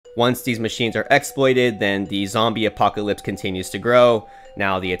Once these machines are exploited, then the zombie apocalypse continues to grow.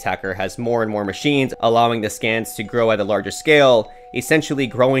 Now the attacker has more and more machines, allowing the scans to grow at a larger scale, essentially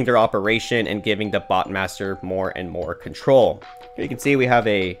growing their operation and giving the bot master more and more control. Here you can see we have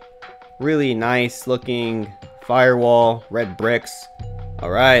a really nice looking firewall, red bricks.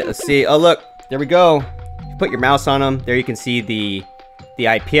 All right, let's see. Oh, look, there we go. You put your mouse on them. There you can see the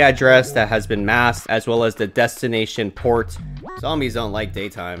IP address that has been masked, as well as the destination port. Zombies don't like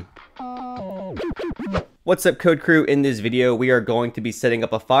daytime. What's up, Code Crew? In this video, we are going to be setting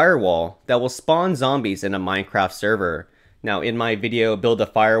up a firewall that will spawn zombies in a Minecraft server. Now, in my video, Build a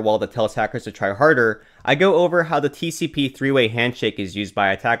Firewall that tells hackers to try harder, I go over how the TCP three-way handshake is used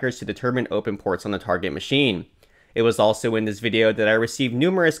by attackers to determine open ports on the target machine. It was also in this video that I received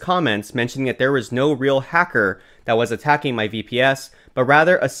numerous comments mentioning that there was no real hacker that was attacking my VPS, but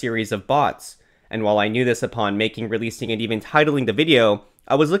rather a series of bots. And while I knew this upon releasing, and even titling the video,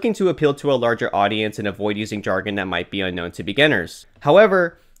 I was looking to appeal to a larger audience and avoid using jargon that might be unknown to beginners.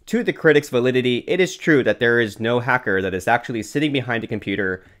 However, to the critics' validity, it is true that there is no hacker that is actually sitting behind a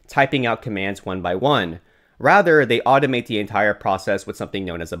computer typing out commands one by one. Rather, they automate the entire process with something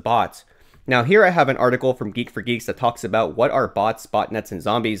known as a bot. Now here I have an article from Geek for Geeks that talks about what are bots, botnets, and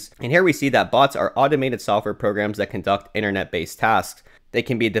zombies. And here we see that bots are automated software programs that conduct internet-based tasks. They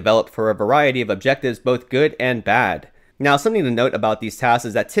can be developed for a variety of objectives, both good and bad. Now, something to note about these tasks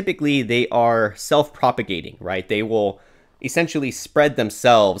is that typically they are self-propagating, right? They will essentially spread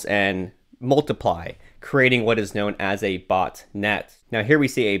themselves and multiply, creating what is known as a botnet. Now here we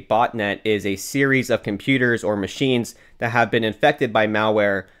see a botnet is a series of computers or machines that have been infected by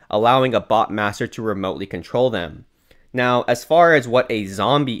malware, allowing a bot master to remotely control them. Now, as far as what a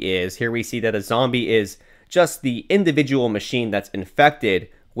zombie is, here we see that a zombie is just the individual machine that's infected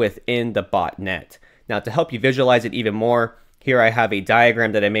within the botnet. Now, to help you visualize it even more, here I have a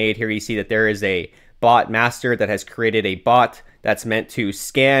diagram that I made. Here you see that there is a bot master that has created a bot that's meant to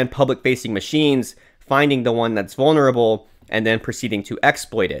scan public-facing machines, finding the one that's vulnerable, and then proceeding to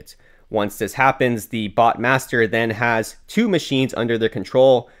exploit it. Once this happens, the bot master then has two machines under their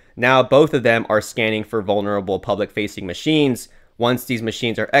control. Now both of them are scanning for vulnerable public-facing machines. Once these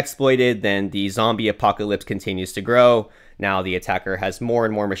machines are exploited, then the zombie apocalypse continues to grow. Now the attacker has more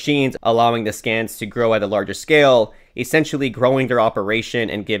and more machines, allowing the scans to grow at a larger scale, essentially growing their operation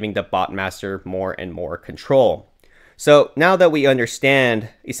and giving the bot master more and more control. So now that we understand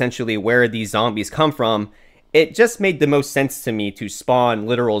essentially where these zombies come from, it just made the most sense to me to spawn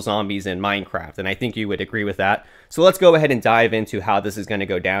literal zombies in Minecraft, and I think you would agree with that. So let's go ahead and dive into how this is going to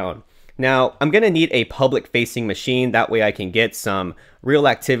go down. Now, I'm going to need a public-facing machine, that way I can get some real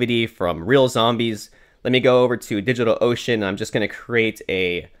activity from real zombies. Let me go over to DigitalOcean. I'm just going to create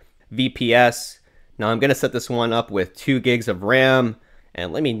a VPS. Now I'm going to set this one up with 2 gigs of RAM,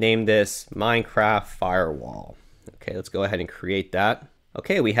 and let me name this Minecraft Firewall. Okay, let's go ahead and create that.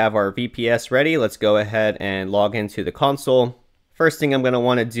 Okay, we have our VPS ready. Let's go ahead and log into the console. First thing I'm going to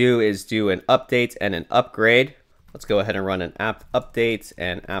want to do is do an update and an upgrade. Let's go ahead and run an apt update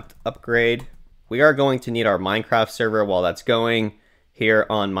and apt upgrade. We are going to need our Minecraft server while that's going. Here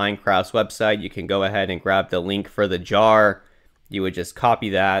on Minecraft's website, you can go ahead and grab the link for the jar. You would just copy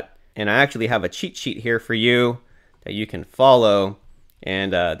that. And I actually have a cheat sheet here for you that you can follow.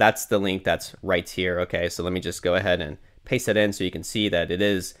 And that's the link that's right here. Okay, so let me just go ahead and paste it in so you can see that it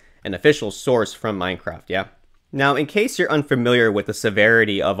is an official source from Minecraft, yeah? Now, in case you're unfamiliar with the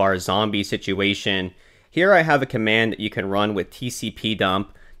severity of our zombie situation, here I have a command that you can run with TCP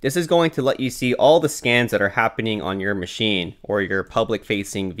dump. This is going to let you see all the scans that are happening on your machine or your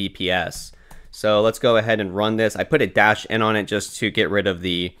public-facing VPS. So let's go ahead and run this. I put a -n on it just to get rid of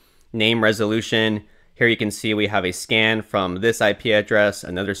the name resolution. Here you can see we have a scan from this IP address.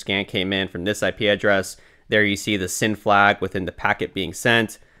 Another scan came in from this IP address. There you see the SYN flag within the packet being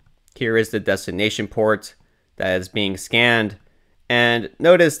sent. Here is the destination port that is being scanned. And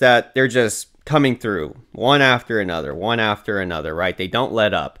notice that they're just coming through one after another, right? They don't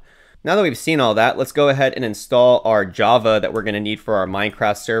let up. Now that we've seen all that, let's go ahead and install our Java that we're going to need for our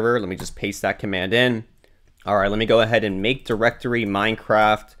Minecraft server. Let me just paste that command in. All right, let me go ahead and make directory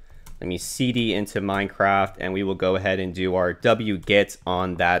Minecraft. Let me cd into Minecraft, and we will go ahead and do our wget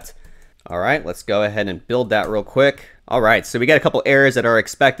on that. All right, let's go ahead and build that real quick. All right, so we got a couple errors that are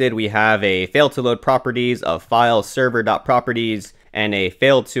expected. We have a failed to load properties of file server.properties and a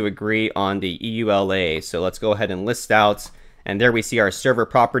failed to agree on the EULA. So let's go ahead and list out. And there we see our server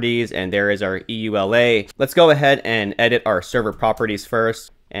properties, and there is our EULA. Let's go ahead and edit our server properties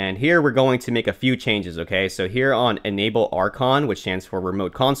first. And here we're going to make a few changes, okay? So here on enable Archon, which stands for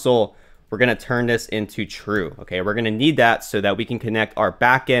remote console, we're going to turn this into true. Okay, we're going to need that so that we can connect our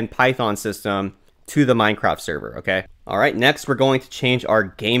backend Python system to the Minecraft server. Okay. All right, next we're going to change our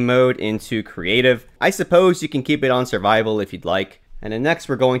game mode into creative. I suppose you can keep it on survival if you'd like. And then next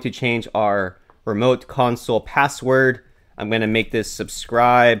we're going to change our remote console password. I'm going to make this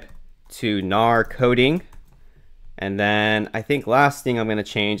subscribe to nar coding. And then I think last thing I'm going to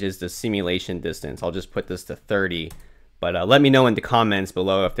change is the simulation distance. I'll just put this to 30. But let me know in the comments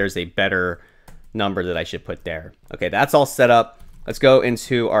below if there's a better number that I should put there. Okay, that's all set up. Let's go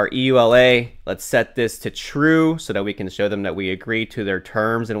into our EULA. Let's set this to true so that we can show them that we agree to their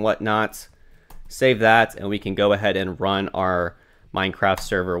terms and whatnot. Save that, and we can go ahead and run our Minecraft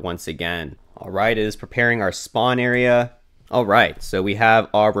server once again. All right, it is preparing our spawn area. All right, so we have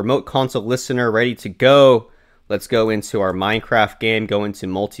our remote console listener ready to go. Let's go into our Minecraft game, go into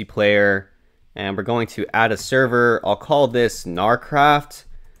multiplayer, and we're going to add a server. I'll call this Narcraft,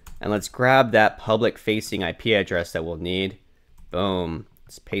 and let's grab that public facing IP address that we'll need. Boom.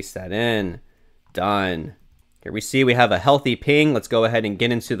 Let's paste that in. Done. Here we see we have a healthy ping. Let's go ahead and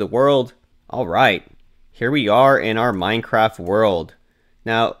get into the world. All right. Here we are in our Minecraft world.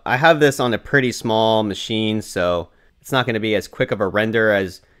 Now, I have this on a pretty small machine, so it's not going to be as quick of a render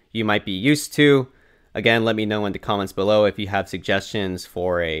as you might be used to. Again, let me know in the comments below if you have suggestions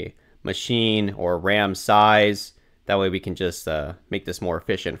for a machine or RAM size. That way we can just make this more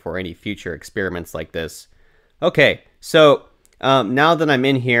efficient for any future experiments like this. Okay, so now that I'm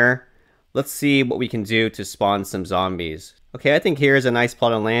in here, let's see what we can do to spawn some zombies. Okay, I think here's a nice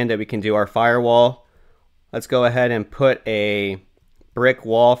plot of land that we can do our firewall. Let's go ahead and put a brick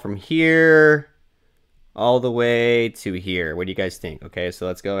wall from here all the way to here. What do you guys think? Okay, so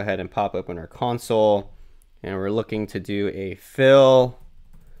let's go ahead and pop open our console, and we're looking to do a fill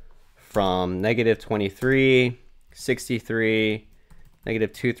from -23, 63,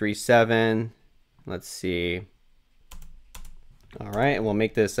 -237. Let's see. All right, and we'll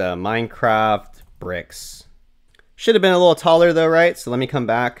make this Minecraft bricks. Should have been a little taller though, right? So let me come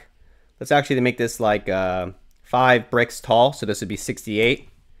back. Let's actually make this like 5 bricks tall. So this would be 68.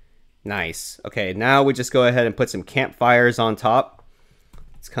 Nice. Okay, now we just go ahead and put some campfires on top.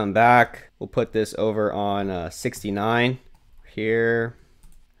 Let's come back. We'll put this over on 69 here.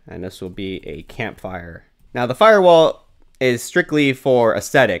 And this will be a campfire. Now the firewall is strictly for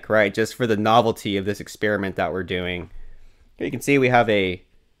aesthetic, right? Just for the novelty of this experiment that we're doing. Here you can see we have a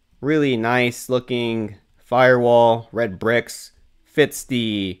really nice looking firewall, red bricks, fits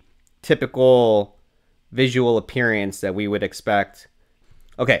the typical visual appearance that we would expect.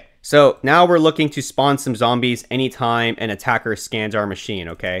 Okay, so now we're looking to spawn some zombies anytime an attacker scans our machine,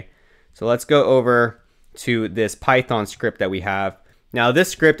 okay? So let's go over to this Python script that we have. Now this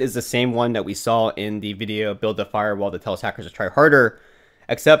script is the same one that we saw in the video Build a Firewall that tells hackers to try harder,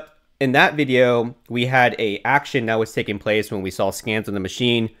 except in that video, we had a action that was taking place when we saw scans on the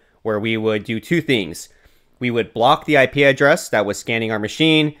machine where we would do 2 things. We would block the IP address that was scanning our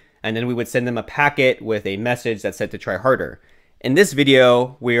machine, and then we would send them a packet with a message that said to try harder. In this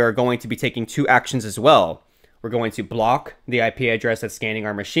video, we are going to be taking 2 actions as well. We're going to block the IP address that's scanning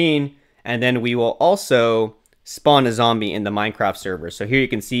our machine, and then we will also spawn a zombie in the Minecraft server. So here you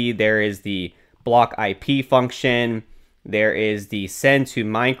can see there is the block IP function. There is the send to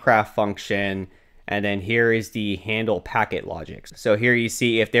Minecraft function, and then here is the handle packet logic. So here you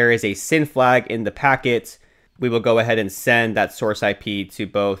see if there is a SYN flag in the packet, we will go ahead and send that source IP to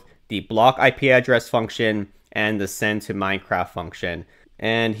both the block IP address function and the send to Minecraft function.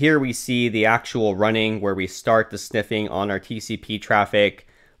 And here we see the actual running where we start the sniffing on our TCP traffic,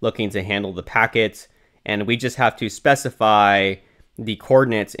 looking to handle the packet, and we just have to specify the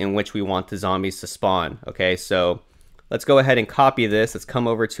coordinates in which we want the zombies to spawn. Okay, so let's go ahead and copy this. Let's come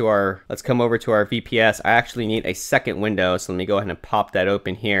over to our VPS. I actually need a second window, so let me go ahead and pop that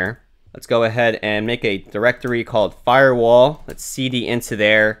open here. Let's go ahead and make a directory called Firewall. Let's cd into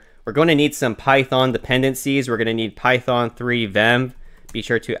there. We're going to need some Python dependencies. We're going to need Python 3 venv. Be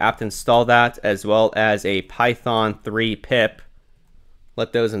sure to apt install that, as well as a Python 3 pip.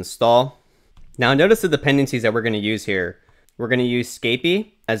 Let those install. Now notice the dependencies that we're going to use here. We're going to use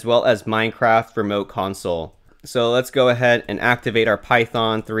Scapy as well as Minecraft Remote Console. So let's go ahead and activate our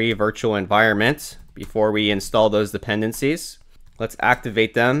Python 3 virtual environment before we install those dependencies. Let's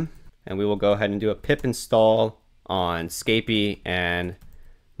activate them, and we will go ahead and do a pip install on Scapy and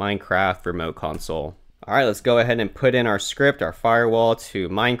Minecraft Remote Console. All right, let's go ahead and put in our script, our firewall to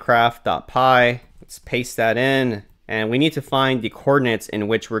minecraft.py. Let's paste that in, and we need to find the coordinates in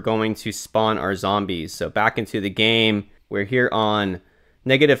which we're going to spawn our zombies. So back into the game, we're here on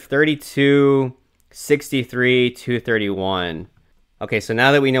 -32, 63, 231. Okay, so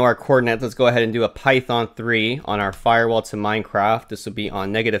now that we know our coordinates, let's go ahead and do a Python 3 on our firewall to Minecraft. This will be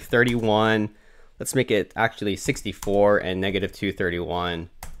on -31. Let's make it actually 64 and -231.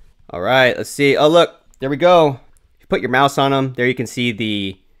 All right, let's see. Oh, look, there we go. If you put your mouse on them, there you can see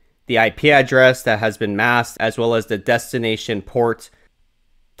the IP address that has been masked, as well as the destination port.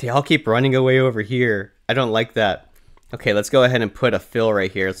 They all keep running away over here. I don't like that. Okay, let's go ahead and put a fill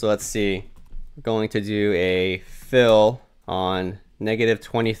right here. So let's see. We're going to do a fill on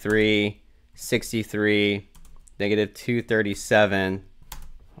 -23, 63, -237.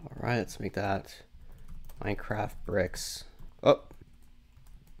 All right, let's make that Minecraft bricks. Oh,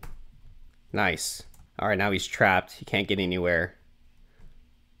 nice. All right, now he's trapped. He can't get anywhere.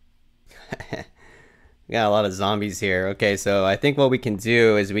 We got a lot of zombies here. Okay, so I think what we can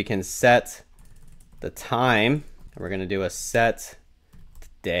do is we can set the time. We're gonna do a set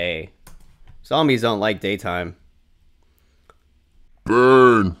day. Zombies don't like daytime.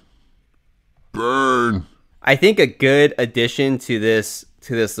 Burn. Burn. I think a good addition to this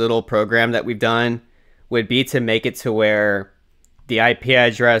little program that we've done would be to make it to where the IP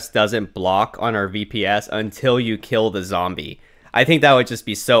address doesn't block on our VPS until you kill the zombie. I think that would just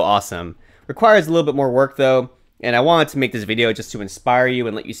be so awesome. Requires a little bit more work though, and I wanted to make this video just to inspire you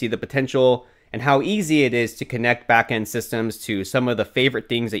and let you see the potential and how easy it is to connect backend systems to some of the favorite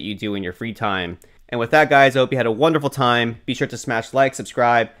things that you do in your free time. And with that, guys, I hope you had a wonderful time. Be sure to smash like,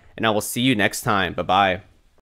 subscribe, and I will see you next time. Bye-bye.